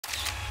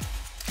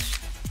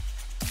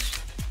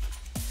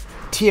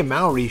Tia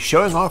Mowry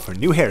showing off her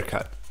new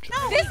haircut.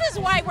 This is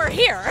why we're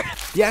here.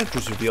 The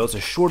actress reveals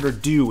a shorter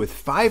do with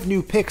 5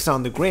 new pics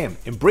on the gram,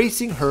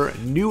 embracing her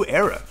new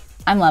era.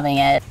 I'm loving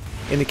it.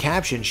 In the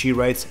caption, she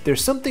writes,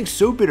 "There's something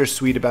so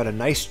bittersweet about a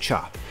nice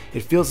chop.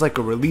 It feels like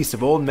a release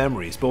of old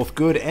memories, both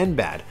good and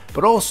bad,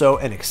 but also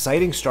an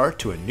exciting start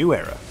to a new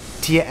era."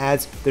 Tia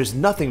adds, "There's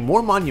nothing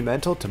more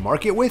monumental to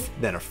mark it with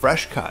than a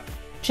fresh cut."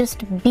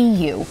 Just be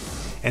you.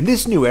 And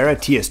this new era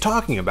Tia's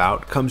talking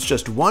about comes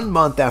just 1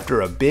 month after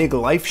a big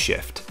life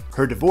shift.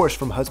 Her divorce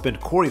from husband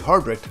Corey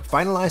Hardrict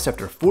finalized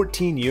after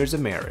 14 years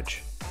of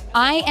marriage.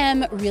 I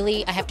am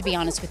really, I have to be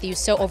honest with you,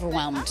 so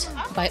overwhelmed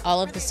by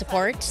all of the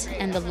support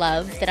and the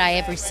love that I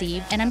have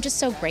received. And I'm just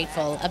so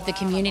grateful of the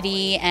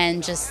community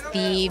and just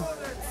the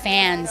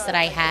fans that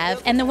I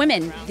have and the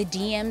women, the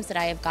DMs that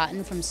I have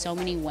gotten from so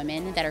many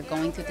women that are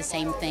going through the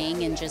same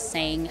thing and just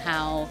saying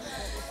how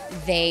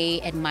they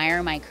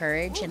admire my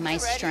courage and my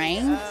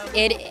strength.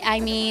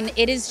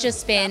 It has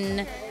just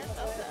been,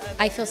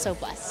 I feel so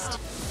blessed.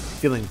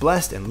 Feeling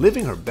blessed and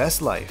living her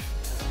best life.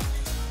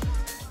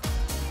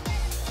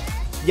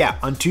 Yeah,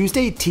 on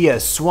Tuesday, Tia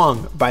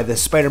swung by the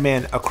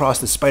Spider-Man Across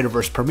the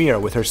Spider-Verse premiere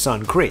with her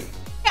son, Kree.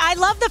 I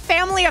love the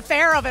family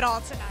affair of it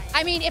all tonight.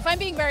 I mean, if I'm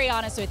being very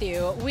honest with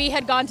you, we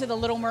had gone to the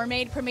Little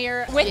Mermaid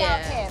premiere without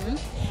him,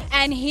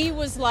 and he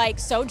was like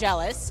so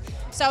jealous.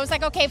 So I was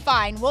like, okay,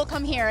 fine, we'll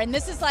come here. And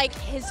this is like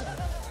his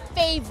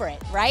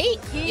favorite, right?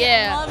 He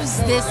loves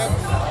this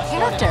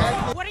character.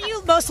 What are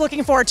you most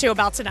looking forward to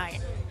about tonight?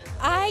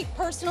 I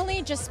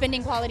personally just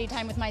spending quality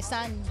time with my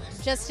son,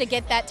 just to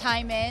get that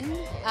time in.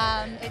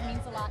 It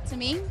means a lot to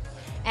me.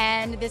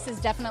 And this is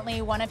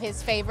definitely one of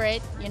his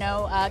favorite,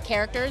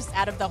 characters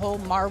out of the whole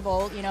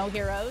Marvel,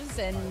 heroes.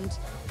 And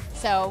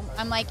so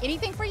I'm like,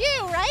 anything for you,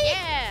 right?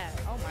 Yeah.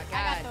 Oh my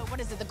God. I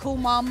got the Cool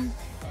Mom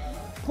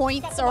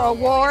points or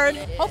award.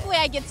 Hopefully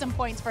I get some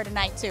points for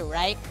tonight too,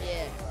 right?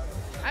 Yeah.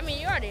 I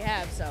mean, you already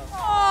have, so.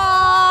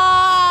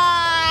 Aww.